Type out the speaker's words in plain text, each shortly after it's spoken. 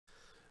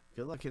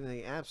Good luck in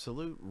the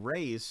absolute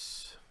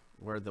race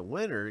where the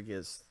winner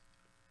gets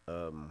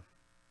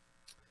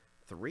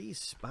 3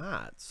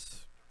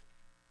 spots.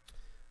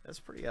 That's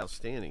pretty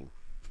outstanding.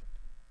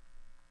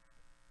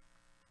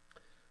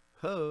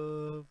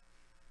 Ho!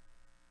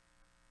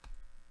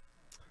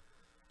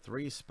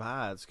 3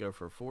 spots go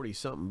for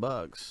 40-something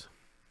bucks.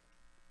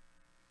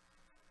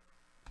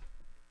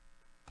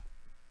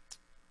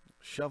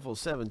 Shuffle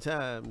 7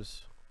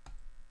 times.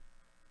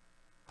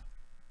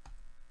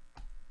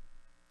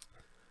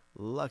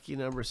 Lucky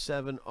number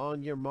 7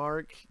 on your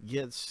mark.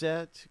 Get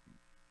set.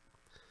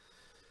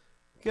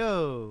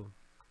 Go.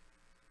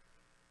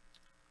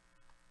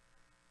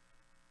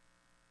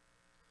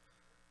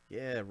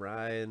 Yeah,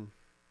 Ryan.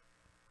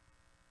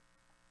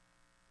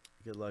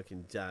 Good luck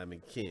in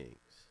Diamond Kings.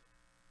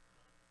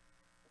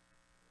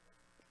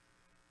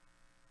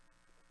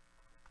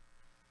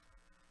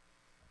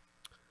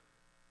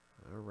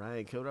 All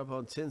right, coming up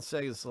on 10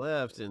 seconds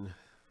left, and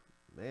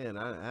man,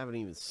 I haven't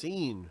even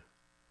seen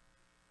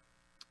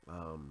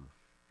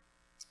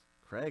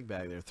Craig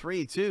back there.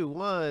 3, 2,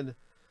 1.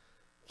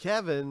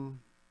 Kevin.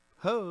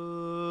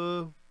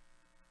 Ho.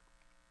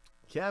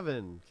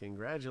 Kevin,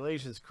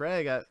 congratulations,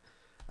 Craig.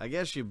 I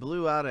guess you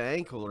blew out an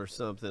ankle or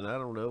something. I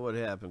don't know what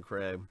happened,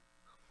 Craig.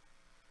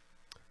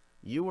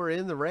 You were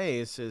in the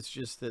race. It's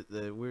just that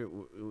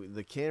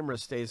the camera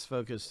stays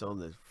focused on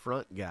the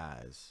front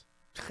guys.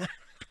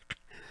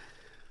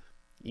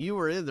 You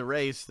were in the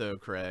race, though,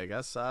 Craig.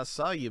 I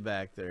saw you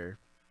back there.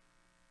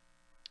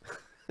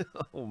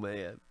 Oh,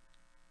 man.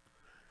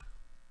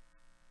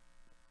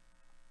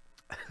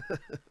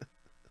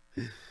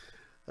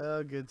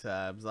 Oh, good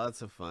times.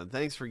 Lots of fun.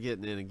 Thanks for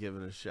getting in and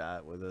giving a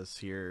shot with us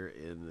here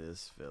in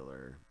this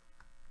filler.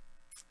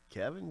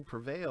 Kevin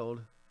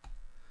prevailed.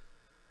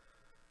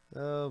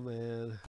 Oh, man.